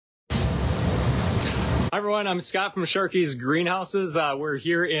Hi everyone, I'm Scott from Sharky's Greenhouses. We're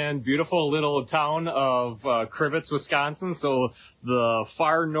here in beautiful little town of Crivitz, Wisconsin, so the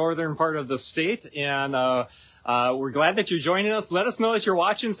far northern part of the state, and we're glad that you're joining us. Let us know that you're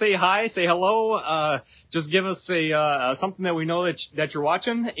watching. Say hi, say hello. Just give us something that we know that you're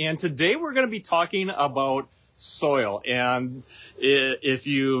watching. And today we're going to be talking about soil. And if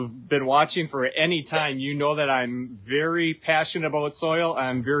you've been watching for any time, you know that I'm very passionate about soil.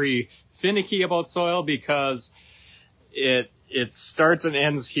 I'm very finicky about soil because it starts and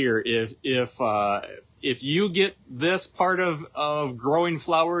ends here. If you get this part of growing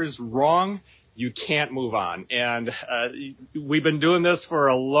flowers wrong, you can't move on. And we've been doing this for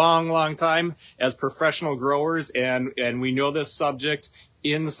a long time as professional growers, and we know this subject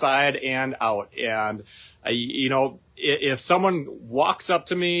inside and out. And you know, if someone walks up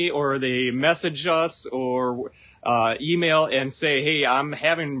to me or they message us or email and say, hey, I'm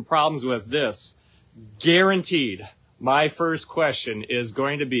having problems with this, guaranteed my first question is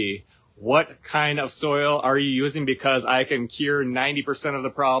going to be, what kind of soil are you using? Because I can cure 90% of the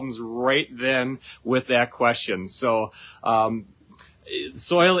problems right then with that question. So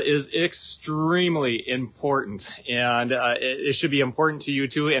soil is extremely important, and it should be important to you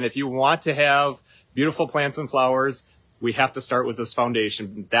too. And if you want to have beautiful plants and flowers, we have to start with this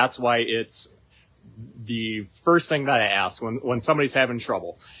foundation. That's why it's the first thing that I ask when somebody's having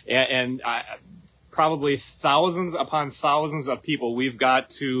trouble. And probably thousands upon thousands of people, we've got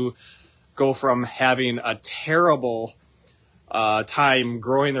to go from having a terrible time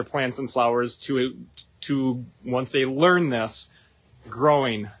growing their plants and flowers to once they learn this,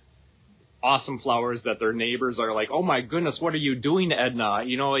 growing awesome flowers that their neighbors are like, oh my goodness, what are you doing, Edna?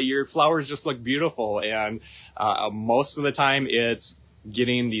 You know, your flowers just look beautiful. And most of the time it's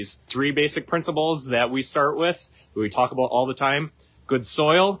getting these three basic principles that we start with, we talk about all the time: good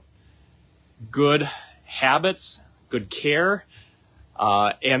soil, good habits, good care,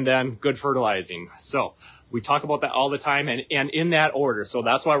 and then good fertilizing. So we talk about that all the time, and in that order. So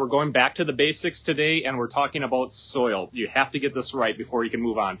that's why we're going back to the basics today, and we're talking about soil. You have to get this right before you can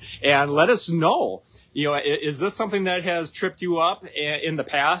move on. And let us know, you know, is this something that has tripped you up in the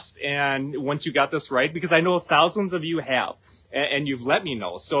past? And once you got this right, because I know thousands of you have, and you've let me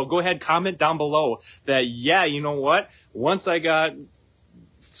know. So go ahead, comment down below that, yeah, you know what? Once I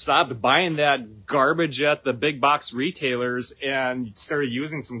stopped buying that garbage at the big box retailers and started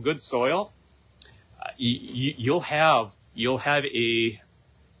using some good soil, you'll have a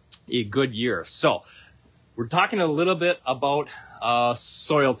good year. So we're talking a little bit about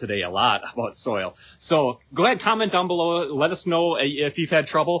soil today, a lot about soil. So go ahead, comment down below. Let us know if you've had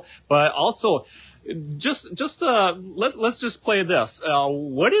trouble, but also let's just play this.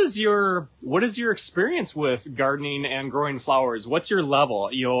 What is your experience with gardening and growing flowers? What's your level?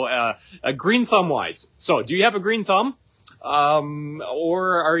 You know, a green thumb wise. So do you have a green thumb?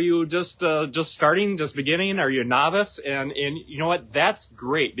 Or are you just starting, just beginning? Are you a novice? And you know what? That's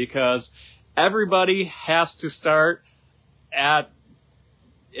great, because everybody has to start at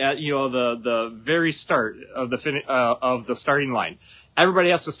you know, the very start of the starting line. Everybody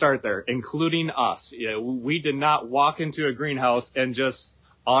has to start there, including us. You know, we did not walk into a greenhouse and just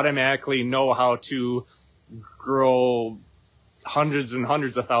automatically know how to grow hundreds and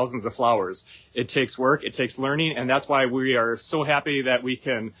hundreds of thousands of flowers. It takes work, it takes learning, and that's why we are so happy that we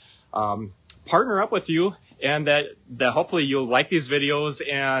can partner up with you, and that hopefully you'll like these videos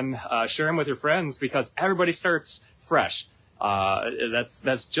and share them with your friends, because everybody starts fresh.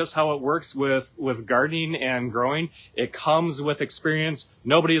 That's just how it works with gardening and growing. It comes with experience.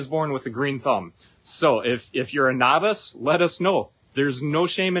 Nobody is born with a green thumb. So if you're a novice, let us know. There's no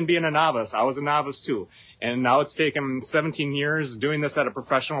shame in being a novice. I was a novice too. And now it's taken 17 years doing this at a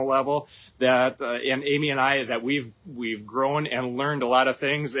professional level, that and Amy and I, that we've grown and learned a lot of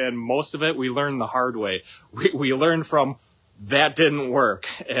things, and most of it we learned the hard way. We learned from that didn't work,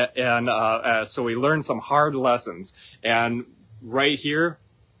 and so we learned some hard lessons. And right here,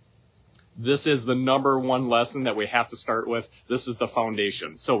 this is the number one lesson that we have to start with. This is the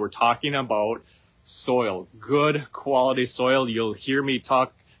foundation. So we're talking about soil, good quality soil. You'll hear me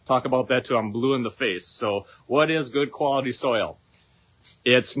talk about that till I'm blue in the face. So what is good quality soil?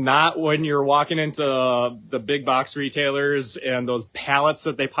 It's not when you're walking into the big box retailers and those pallets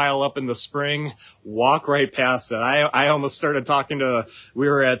that they pile up in the spring. Walk right past it. I almost started we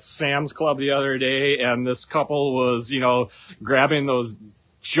were at Sam's Club the other day, and this couple was, you know, grabbing those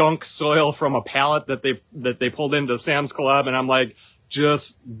junk soil from a pallet that they pulled into Sam's Club, and I'm like,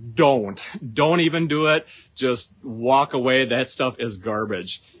 just don't even do it. Just walk away. That stuff is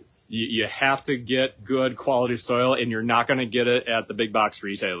garbage. You have to get good quality soil, and you're not going to get it at the big box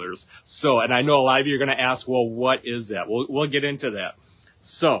retailers. So, and I know a lot of you are going to ask, well, what is that? We'll get into that.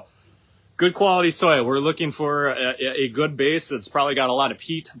 So, good quality soil. We're looking for a good base that's probably got a lot of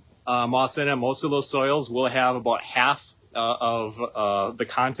peat moss in it. Most of those soils will have about half of the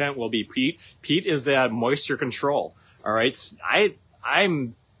content will be peat. Peat is that moisture control. All right.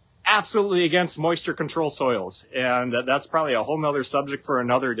 I'm absolutely against moisture control soils, and that's probably a whole nother subject for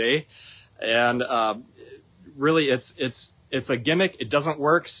another day. And really, it's a gimmick. It doesn't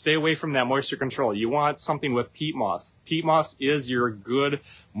work. Stay away from that moisture control. You want something with peat moss. Peat moss is your good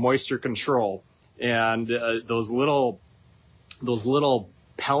moisture control. And those little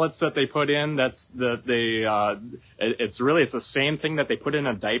pellets that they put in, it's the same thing that they put in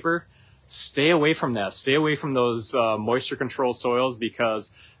a diaper. Stay away from that. Stay away from those moisture control soils,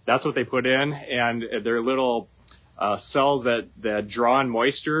 because that's what they put in, and they're little cells that draw in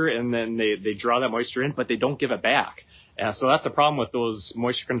moisture, and then they draw that moisture in, but they don't give it back. And so that's the problem with those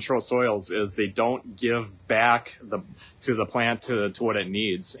moisture control soils, is they don't give back to the plant to what it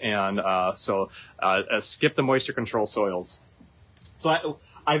needs. And so skip the moisture control soils. So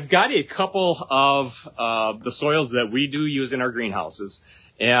I've got a couple of the soils that we do use in our greenhouses.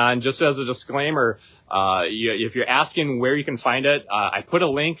 And just as a disclaimer, if you're asking where you can find it, I put a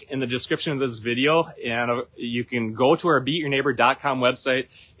link in the description of this video, and you can go to our beatyourneighbor.com website,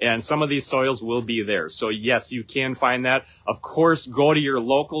 and some of these soils will be there. So yes, you can find that. Of course, go to your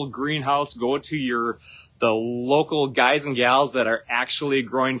local greenhouse, go to the local guys and gals that are actually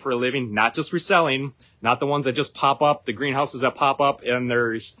growing for a living, not just reselling, not the ones that just pop up, the greenhouses that pop up and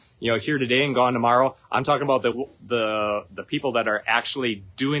they're here today and gone tomorrow. I'm talking about the people that are actually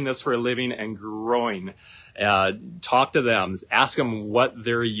doing this for a living and growing. Talk to them, ask them what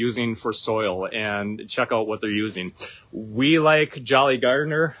they're using for soil, and check out what they're using. We like Jolly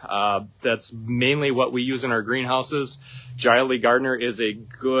Gardener. That's mainly what we use in our greenhouses. Jolly Gardener is a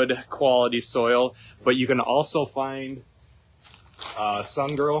good quality soil, but you can also find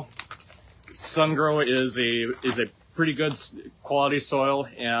SunGrow. SunGrow is a pretty good quality soil,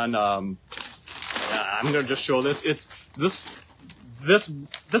 and I'm going to just show this. This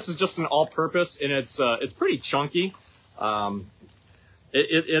is just an all-purpose, and it's pretty chunky.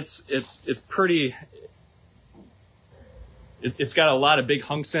 It's pretty. It's got a lot of big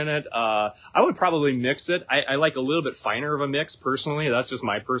hunks in it. I would probably mix it. I like a little bit finer of a mix personally. That's just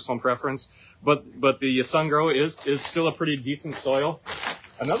my personal preference. But the SunGrow is still a pretty decent soil.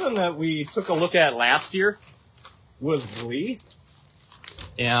 Another one that we took a look at last year was Glee,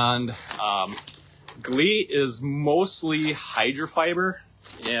 and Glee is mostly hydrofiber,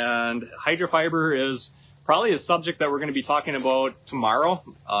 and hydrofiber is probably a subject that we're going to be talking about tomorrow,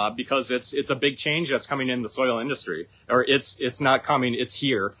 because it's a big change that's coming in the soil industry, or it's not coming, it's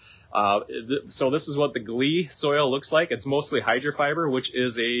here. So this is what the Glee soil looks like. It's mostly hydrofiber, which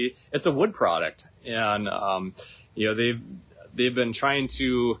is it's a wood product, and they've been trying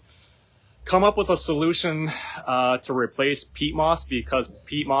to come up with a solution to replace peat moss, because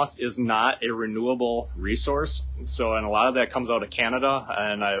peat moss is not a renewable resource. So, and a lot of that comes out of Canada,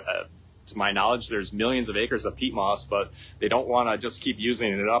 and to my knowledge, there's millions of acres of peat moss, but they don't want to just keep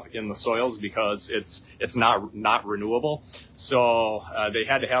using it up in the soils because it's not renewable. So they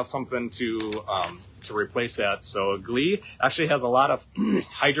had to have something to replace that. So Glee actually has a lot of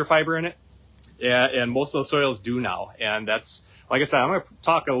hydrofiber in it, and most of the soils do now, and that's. Like I said, I'm going to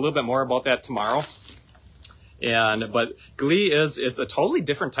talk a little bit more about that tomorrow. But Glee it's a totally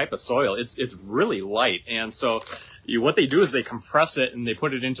different type of soil. It's really light, and so what they do is they compress it and they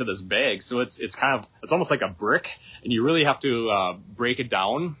put it into this bag. So it's almost like a brick, and you really have to break it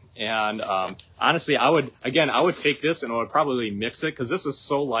down. And honestly, I would take this and I would probably mix it, because this is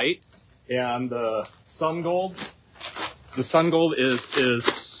so light. And the SunGold is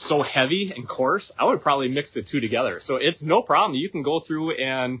so heavy and coarse. I would probably mix the two together. So it's no problem. You can go through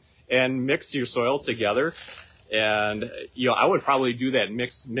and mix your soils together. And, I would probably do that,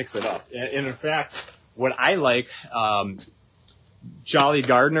 mix it up. And in fact, what I like, Jolly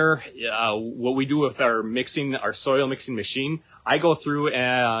Gardener, what we do with our soil mixing machine, I go through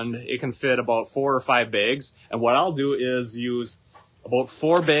and it can fit about 4 or 5 bags. And what I'll do is use about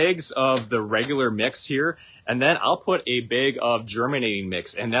 4 bags of the regular mix here, and then I'll put a bag of germinating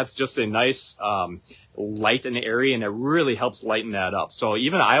mix, and that's just a nice light and airy, and it really helps lighten that up. So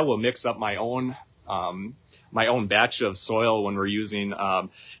even I will mix up my own batch of soil when we're using, and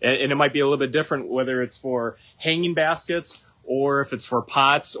it might be a little bit different whether it's for hanging baskets, or if it's for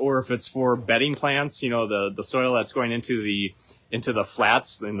pots, or if it's for bedding plants. The soil that's going into into the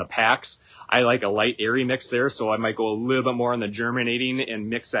flats and the packs. I like a light airy mix there, so I might go a little bit more on the germinating and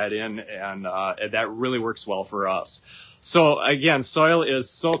mix that in, and that really works well for us. So again, soil is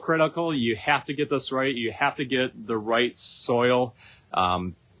so critical. You have to get this right. You have to get the right soil.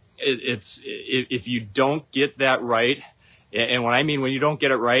 If you don't get that right, and when I mean when you don't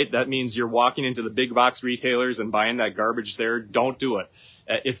get it right, that means you're walking into the big box retailers and buying that garbage there. Don't do it.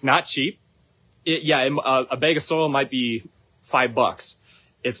 It's not cheap. A bag of soil might be $5.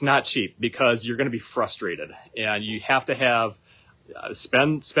 It's not cheap because you're going to be frustrated, and you have to have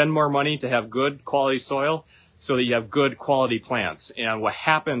spend more money to have good quality soil so that you have good quality plants. And what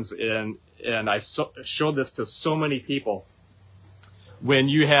happens and I've showed this to so many people, when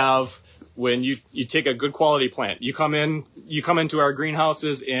you take a good quality plant, you come into our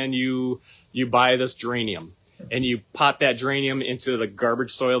greenhouses and you buy this geranium, and you pot that geranium into the garbage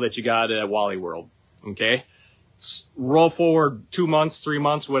soil that you got at Wally World. Okay. Roll forward 2 months, 3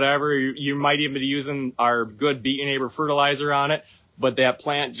 months, whatever. You might even be using our good Beat Your Neighbor fertilizer on it, but that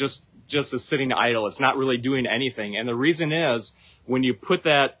plant just is sitting idle. It's not really doing anything. And the reason is, when you put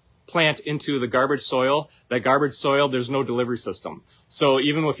that plant into the garbage soil, there's no delivery system. So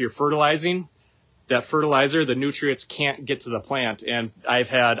even if you're fertilizing, that fertilizer, the nutrients can't get to the plant. And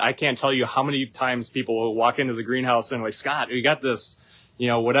I can't tell you how many times people will walk into the greenhouse and like, Scott, we got this,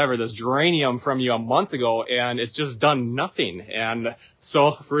 this geranium from you a month ago, and it's just done nothing. And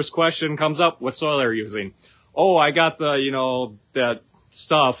so first question comes up, what soil are you using? Oh, I got that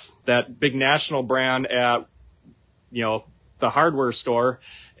stuff, that big national brand at, the hardware store.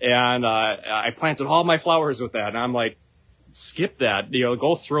 And, I planted all my flowers with that. And I'm like, skip that,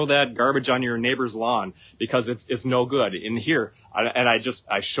 go throw that garbage on your neighbor's lawn, because it's no good. In here, I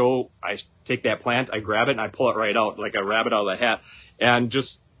take that plant, I grab it, and I pull it right out like a rabbit out of the hat. And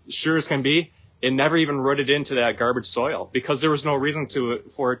just sure as can be, it never even rooted into that garbage soil, because there was no reason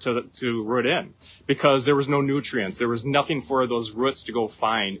for it to root in, because there was no nutrients. There was nothing for those roots to go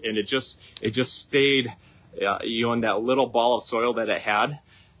find. And it just stayed, in that little ball of soil that it had,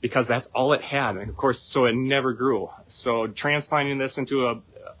 because that's all it had. And of course, so it never grew. So transplanting this into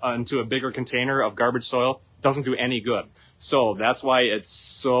a bigger container of garbage soil doesn't do any good. So that's why it's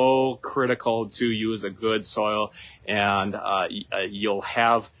so critical to use a good soil, and you'll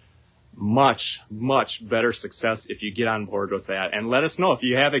have much, much better success if you get on board with that. And let us know if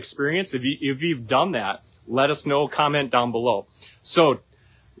you have experience. If you've done that, let us know, comment down below. So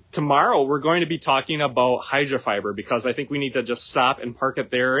tomorrow we're going to be talking about hydrofiber, because I think we need to just stop and park it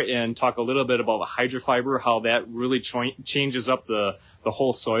there and talk a little bit about hydrofiber, how that really changes up the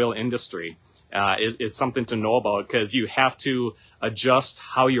whole soil industry. It's something to know about, because you have to adjust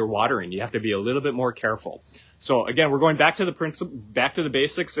how you're watering. You have to be a little bit more careful. So again, we're going back to the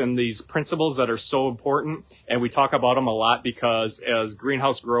basics and these principles that are so important, and we talk about them a lot because as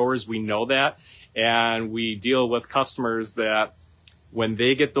greenhouse growers, we know that, and we deal with customers that when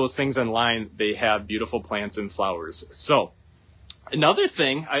they get those things in line, they have beautiful plants and flowers. So another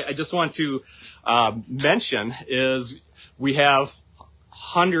thing I just want to mention is we have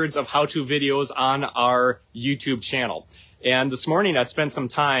hundreds of how-to videos on our YouTube channel. And this morning I spent some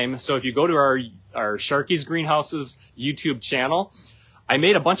time. So if you go to our Sharkey's Greenhouses YouTube channel, I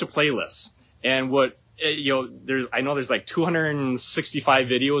made a bunch of playlists. And I know there's like 265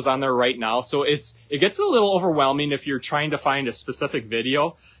 videos on there right now. So it gets a little overwhelming if you're trying to find a specific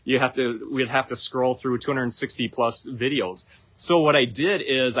video. We'd have to scroll through 260 plus videos. So what I did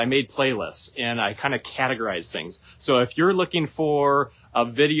is I made playlists, and I kind of categorized things. So if you're looking for a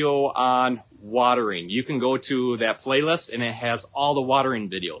video on watering, you can go to that playlist, and it has all the watering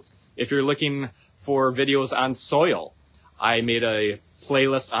videos. If you're looking for videos on soil, I made a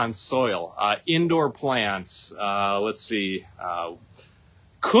playlist on soil. Indoor plants,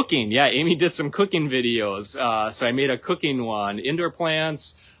 cooking. Yeah, Amy did some cooking videos. So I made a cooking one. Indoor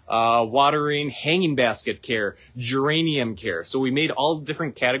plants, watering, hanging basket care, geranium care. So we made all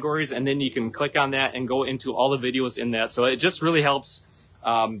different categories, and then you can click on that and go into all the videos in that. So it just really helps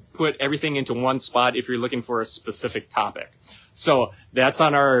put everything into one spot if you're looking for a specific topic. So that's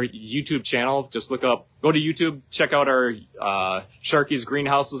on our YouTube channel. Just go to YouTube, check out our Sharkey's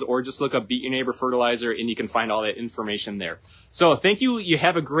Greenhouses, or just look up Beat Your Neighbor Fertilizer, and you can find all that information there. So thank you. You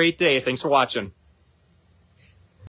have a great day. Thanks for watching.